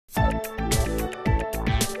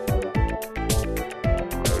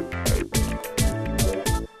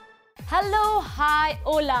Hi,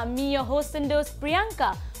 hola, me your host and host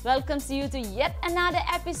Priyanka welcomes you to yet another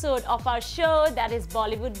episode of our show that is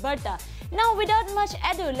Bollywood Berta. Now without much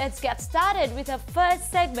ado, let's get started with our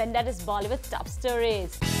first segment that is Bollywood Top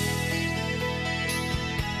Stories.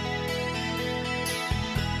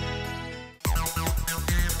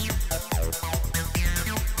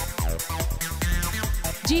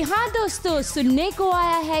 जी हाँ दोस्तों, सुनने को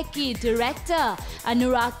आया है कि director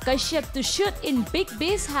Anurag Kashyap to shoot in Big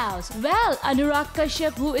B's house. Well, Anurag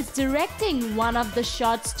Kashyap, who is directing one of the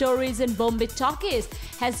short stories in Bombay Talkies,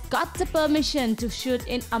 has got the permission to shoot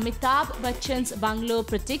in Amitabh Bachchan's bungalow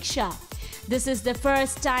Pratiksha. This is the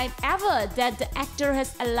first time ever that the actor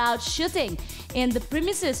has allowed shooting in the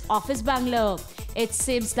premises of his bungalow. It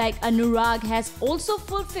seems like Anurag has also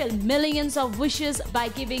fulfilled millions of wishes by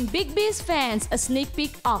giving Big B's fans a sneak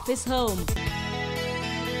peek of his home.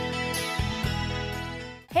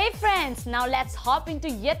 Hey friends, now let's hop into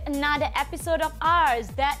yet another episode of ours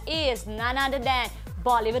that is none other than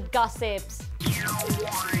Bollywood Gossips.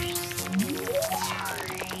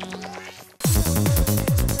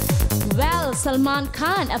 Well, Salman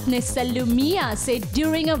Khan apne Sallu Mian said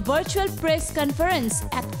during a virtual press conference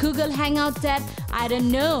at Google Hangout that I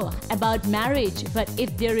don't know about marriage, but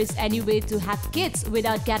if there is any way to have kids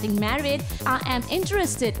without getting married, I am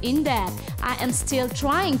interested in that. I am still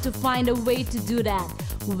trying to find a way to do that.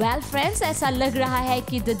 Well friends, ऐसा लग रहा है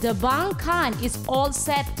कि the Dabangg Khan is all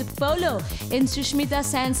set to follow in Sushmita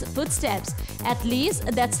Sen's footsteps. At least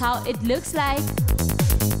that's how it looks like.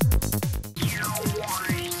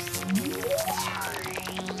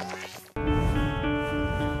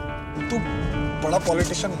 तू बड़ा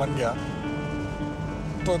politician बन गया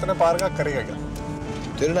तो इतने पार का करेगा क्या?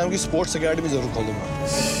 तेरे नाम की स्पोर्ट्स एकेडमी जरूर खोलूंगा।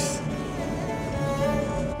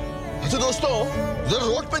 अच्छा दोस्तों, जरा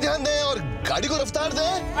रोड पे ध्यान दें और गाड़ी को रफ्तार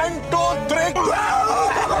दें। 1 2 3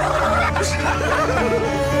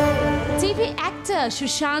 TV actor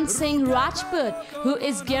Sushant Singh Rajput, who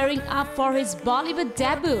is gearing up for his Bollywood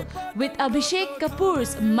debut with Abhishek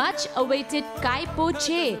Kapoor's much-awaited Kai Po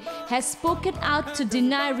Che, has spoken out to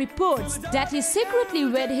deny reports that he secretly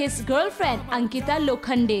wed his girlfriend Ankita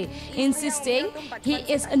Lokhande, insisting he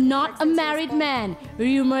is not a married man.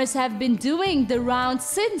 Rumors have been doing the rounds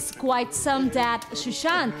since quite some that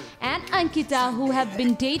Sushant and Ankita, who have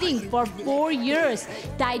been dating for 4 years,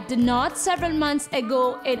 tied the knot several months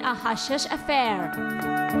ago in a hush-hush affair.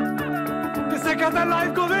 इसे कहते हैं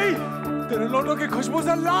life को भी तेरे नोटों की खुशबू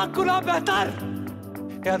से लाख गुना बेहतर।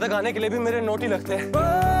 यहाँ तक आने के लिए भी मेरे नोट ही लगते हैं।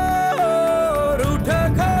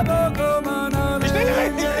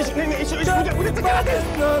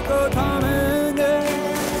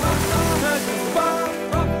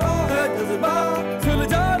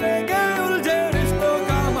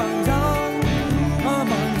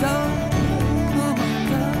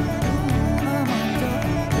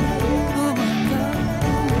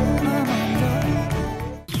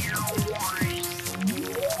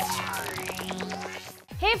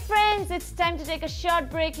 Hey friends, it's time to take a short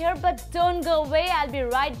break here, but don't go away. I'll be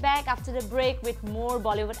right back after the break with more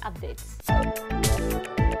Bollywood updates.